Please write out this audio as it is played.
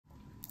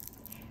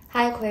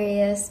Hi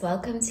Aquarius,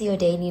 welcome to your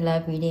daily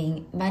love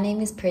reading. My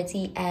name is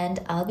Pretty and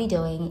I'll be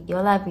doing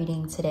your love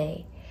reading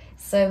today.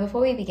 So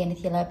before we begin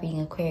with your love reading,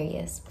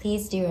 Aquarius,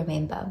 please do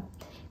remember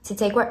to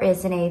take what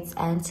resonates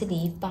and to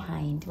leave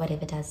behind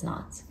whatever does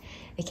not.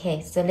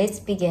 Okay, so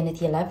let's begin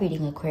with your love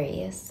reading,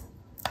 Aquarius.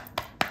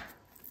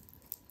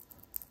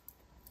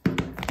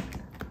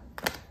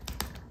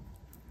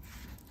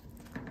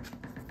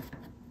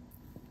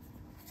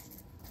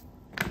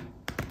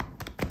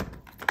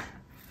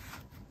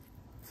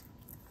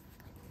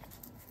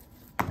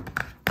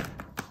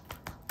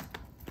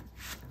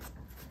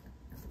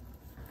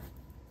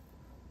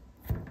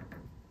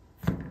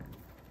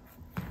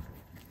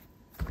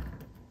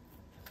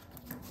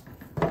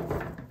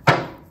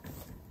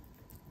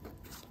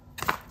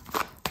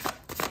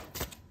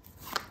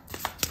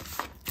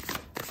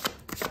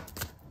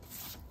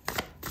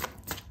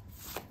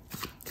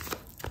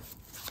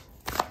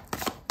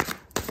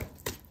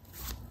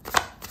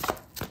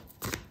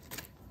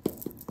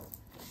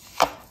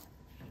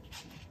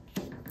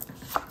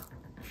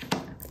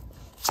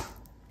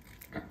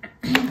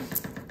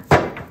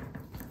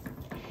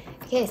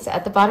 Okay, so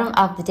at the bottom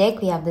of the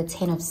deck, we have the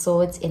Ten of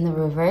Swords in the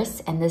reverse,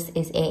 and this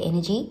is air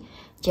energy,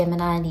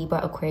 Gemini,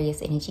 Libra,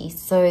 Aquarius energy.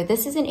 So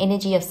this is an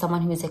energy of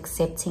someone who is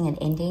accepting an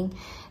ending.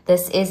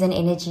 This is an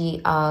energy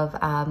of,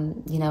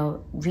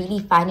 really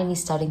finally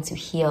starting to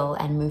heal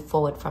and move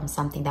forward from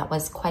something that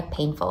was quite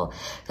painful,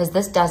 because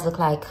this does look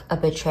like a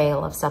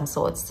betrayal of some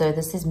sort. So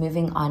this is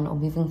moving on or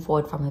moving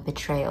forward from a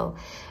betrayal.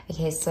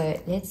 Okay, so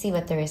let's see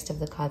what the rest of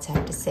the cards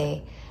have to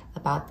say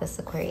about this,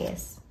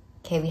 Aquarius.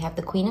 Okay, we have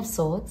the Queen of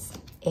Swords,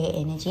 air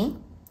energy,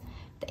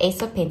 the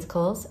Ace of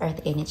Pentacles,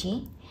 earth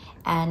energy,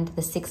 and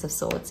the Six of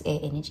Swords, air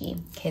energy.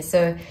 Okay,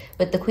 so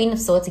with the Queen of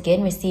Swords,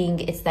 again, we're seeing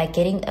it's like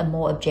getting a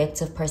more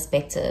objective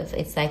perspective.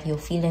 It's like your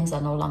feelings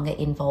are no longer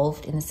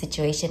involved in the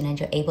situation and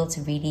you're able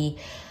to really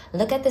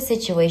look at the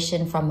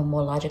situation from a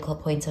more logical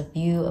point of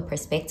view, a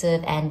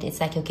perspective, and it's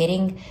like you're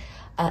getting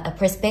a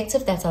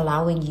perspective that's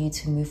allowing you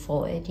to move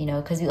forward,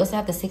 because we also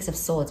have the Six of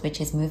Swords,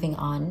 which is moving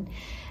on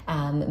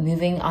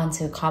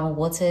to calmer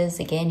waters,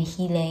 again,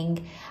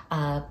 healing,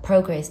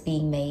 progress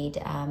being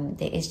made.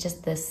 There is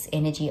just this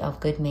energy of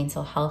good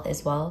mental health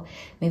as well,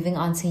 moving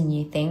on to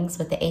new things.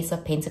 With the Ace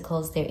of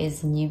Pentacles, there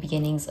is new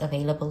beginnings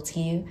available to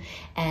you,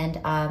 and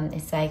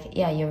it's like,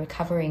 yeah, you're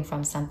recovering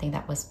from something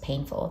that was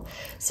painful.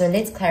 So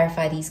let's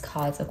clarify these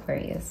cards,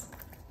 Aquarius.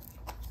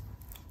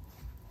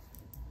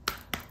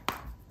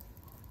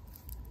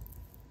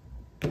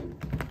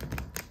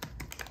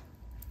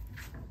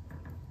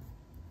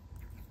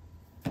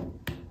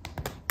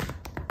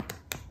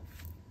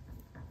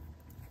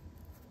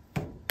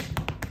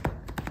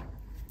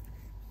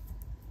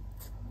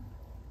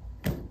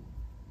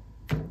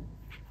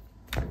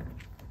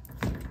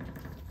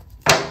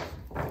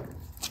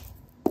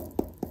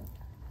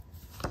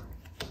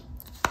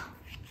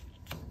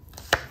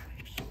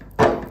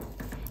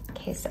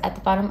 Okay, so at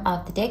the bottom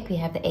of the deck, we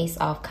have the Ace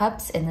of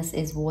Cups, and this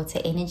is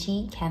water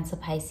energy, Cancer,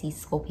 Pisces,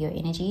 Scorpio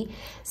energy.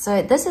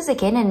 So this is,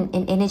 again,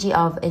 an energy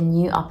of a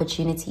new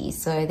opportunity.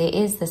 So there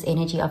is this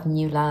energy of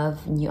new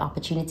love, new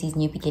opportunities,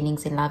 new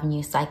beginnings in love,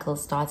 new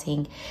cycles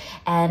starting,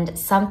 and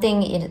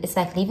something, it's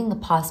like leaving the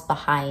past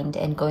behind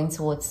and going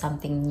towards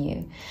something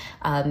new.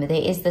 There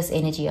is this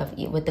energy of,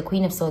 with the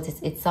Queen of Swords,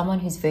 it's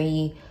someone who's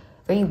very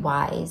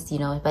wise,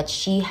 but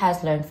she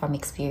has learned from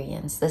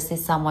experience. This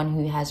is someone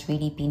who has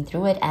really been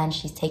through it, and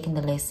she's taken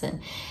the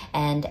lesson,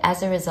 and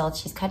as a result,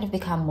 she's kind of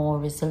become more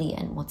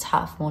resilient, more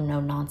tough, more no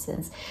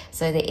nonsense.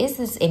 So there is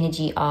this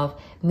energy of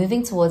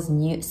moving towards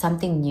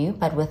something new,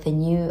 but with a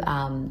new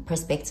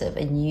perspective.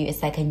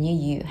 It's like a new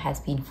you has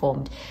been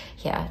formed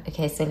here.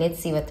 Okay, so let's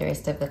see what the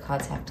rest of the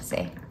cards have to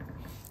say.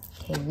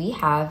 Okay, we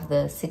have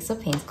the Six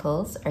of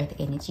Pentacles, earth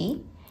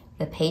energy,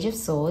 the Page of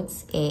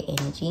Swords, air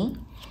energy,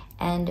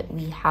 and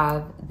we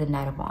have the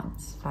Knight of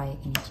Wands, fire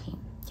energy.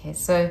 Okay,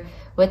 so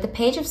with the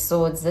Page of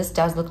Swords, this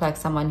does look like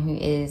someone who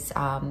is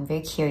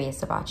very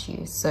curious about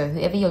you. So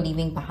whoever you're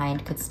leaving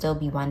behind could still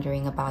be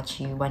wondering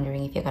about you,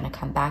 wondering if you're going to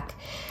come back,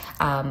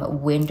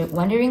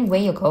 wondering where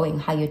you're going,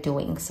 how you're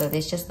doing. So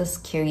there's just this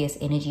curious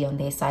energy on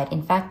their side.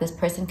 In fact, this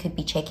person could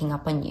be checking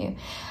up on you,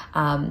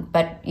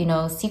 but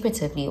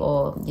secretively,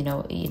 or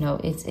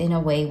it's in a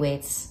way where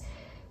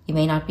you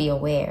may not be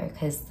aware,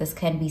 because this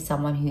can be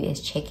someone who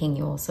is checking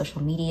your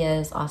social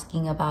medias,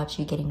 asking about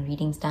you, getting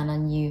readings done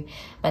on you.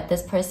 But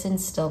this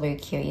person's still very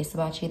curious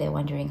about you. They're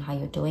wondering how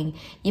you're doing.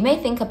 You may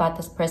think about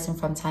this person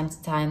from time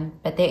to time,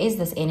 but there is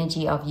this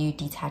energy of you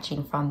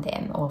detaching from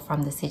them or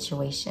from the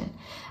situation.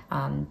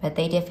 But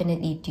they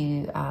definitely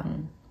do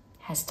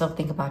still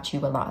think about you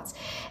a lot.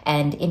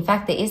 And in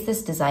fact, there is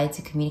this desire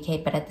to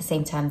communicate, but at the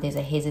same time, there's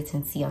a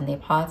hesitancy on their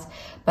part.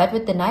 But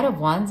with the Knight of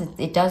Wands,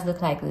 it does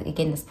look like,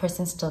 again, this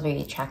person's still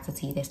very attracted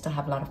to you. They still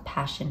have a lot of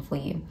passion for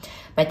you.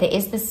 But there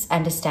is this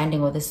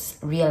understanding or this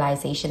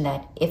realization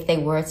that if they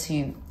were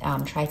to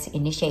try to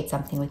initiate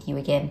something with you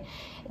again,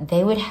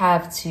 they would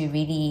have to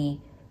really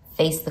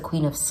face the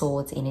Queen of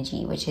Swords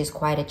energy, which is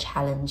quite a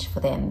challenge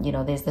for them. You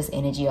know, there's this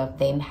energy of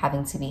them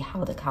having to be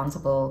held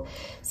accountable.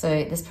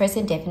 So this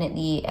person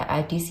definitely,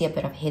 I do see a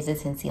bit of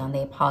hesitancy on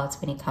their part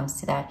when it comes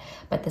to that,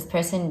 but this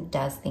person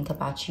does think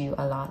about you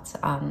a lot.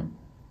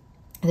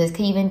 This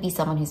could even be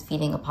someone who's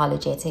feeling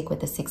apologetic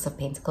with the Six of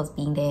Pentacles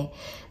being there.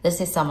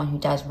 This is someone who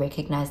does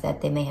recognize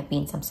that there may have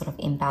been some sort of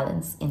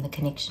imbalance in the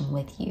connection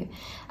with you.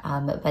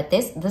 But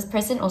this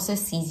person also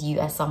sees you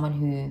as someone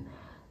who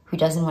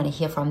doesn't want to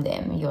hear from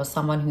them. You're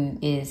someone who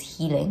is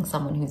healing,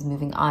 someone who's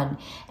moving on,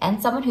 and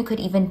someone who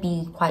could even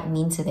be quite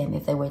mean to them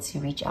if they were to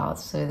reach out.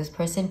 So this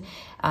person,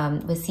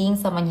 we're seeing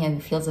someone here who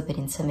feels a bit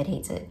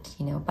intimidated,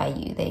 you know, by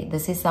you.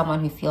 This is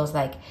someone who feels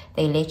like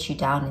they let you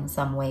down in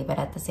some way, but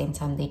at the same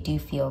time, they do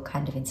feel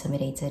kind of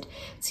intimidated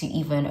to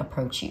even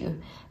approach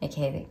you.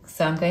 Okay,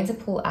 so I'm going to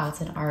pull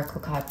out an oracle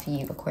card for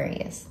you,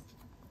 Aquarius.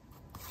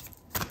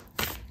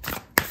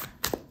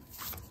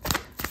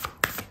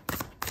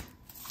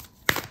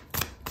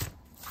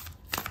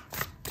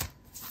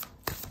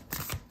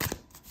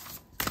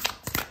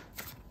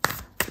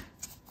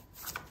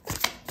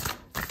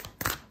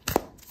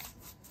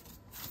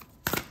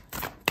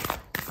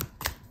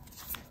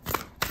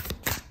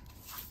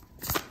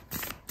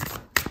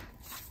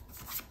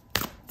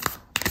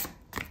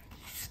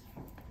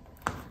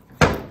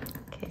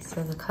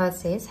 So the card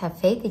says, have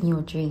faith in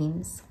your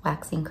dreams,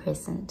 waxing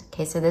crescent.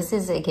 Okay, so this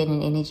is again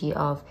an energy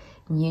of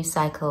new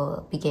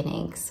cycle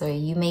beginning. So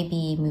you may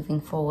be moving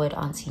forward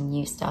onto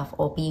new stuff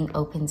or being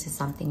open to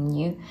something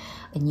new,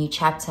 a new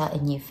chapter, a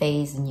new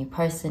phase, a new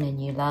person, a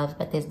new love.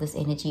 But there's this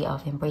energy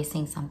of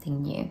embracing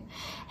something new,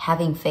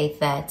 having faith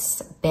that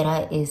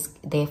better is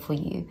there for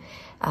you.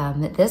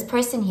 This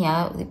person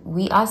here,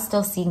 we are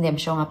still seeing them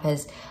showing up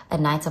as a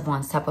Knight of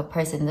Wands type of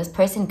person. This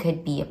person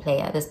could be a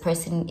player. This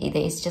person,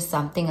 there's just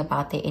something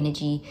about their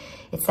energy.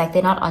 It's like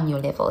they're not on your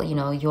level. You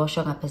know, you're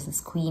showing up as this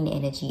queen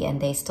energy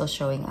and they're still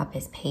showing up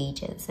as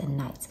pages and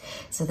knights.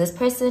 So this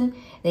person,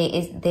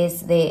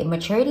 their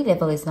maturity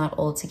level is not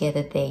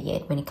altogether there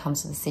yet when it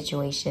comes to the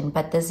situation.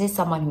 But this is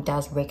someone who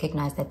does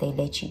recognize that they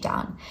let you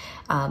down.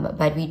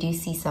 But we do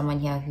see someone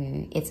here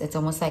who, it's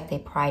almost like their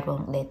pride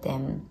won't let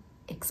them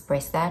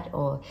express that,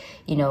 or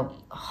you know,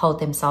 hold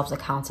themselves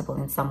accountable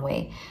in some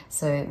way.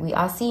 So we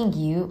are seeing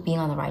you being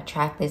on the right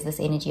track. There's this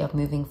energy of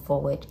moving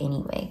forward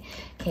anyway.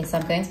 Okay, so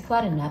I'm going to pull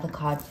out another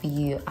card for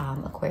you,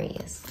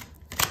 Aquarius.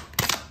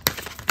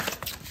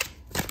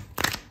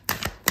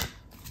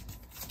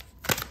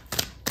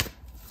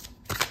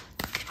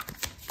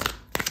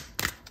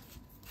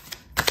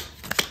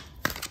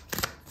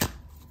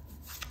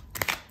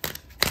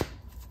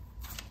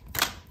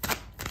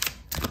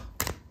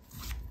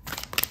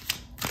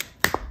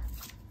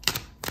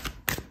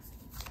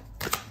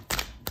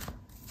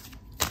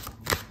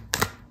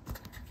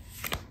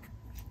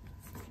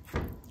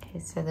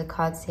 So the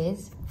card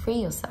says, free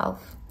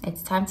yourself.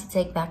 It's time to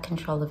take back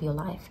control of your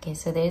life. Okay,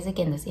 so there's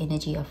again this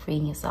energy of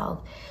freeing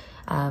yourself,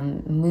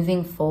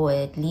 moving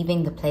forward,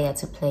 leaving the player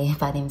to play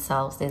by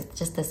themselves. There's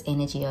just this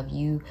energy of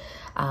you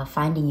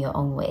finding your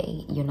own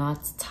way. You're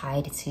not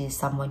tied to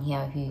someone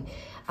here who...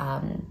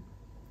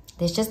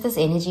 there's just this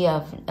energy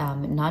of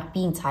not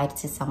being tied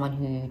to someone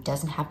who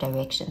doesn't have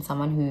direction,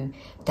 someone who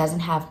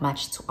doesn't have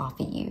much to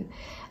offer you.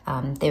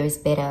 There is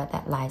better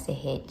that lies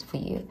ahead for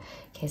you.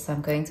 Okay, so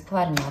I'm going to pull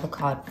out another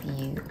card for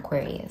you,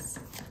 Aquarius.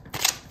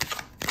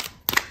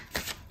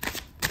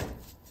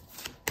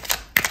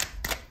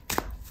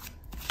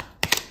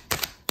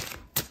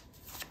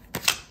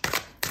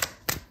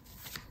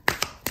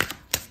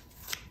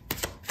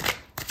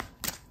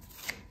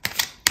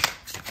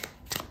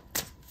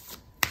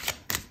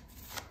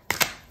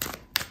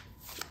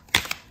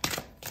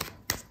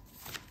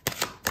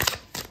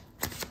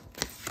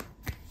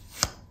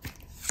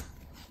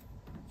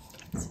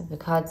 So the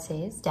card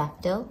says,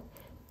 Daffodil,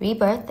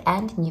 rebirth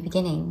and new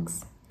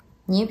beginnings.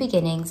 New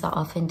beginnings are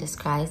often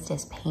disguised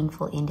as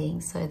painful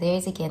endings. So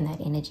there's again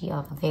that energy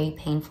of a very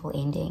painful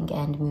ending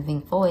and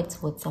moving forward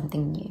towards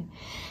something new.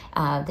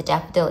 The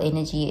daffodil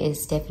energy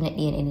is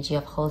definitely an energy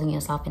of holding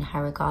yourself in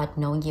high regard,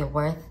 knowing your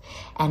worth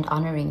and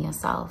honoring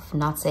yourself,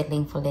 not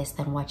settling for less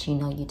than what you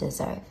know you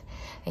deserve.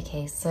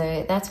 Okay,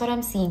 so that's what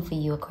I'm seeing for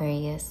you,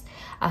 Aquarius.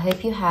 I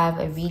hope you have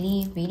a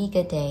really, really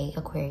good day,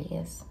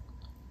 Aquarius.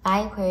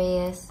 Bye,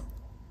 Aquarius.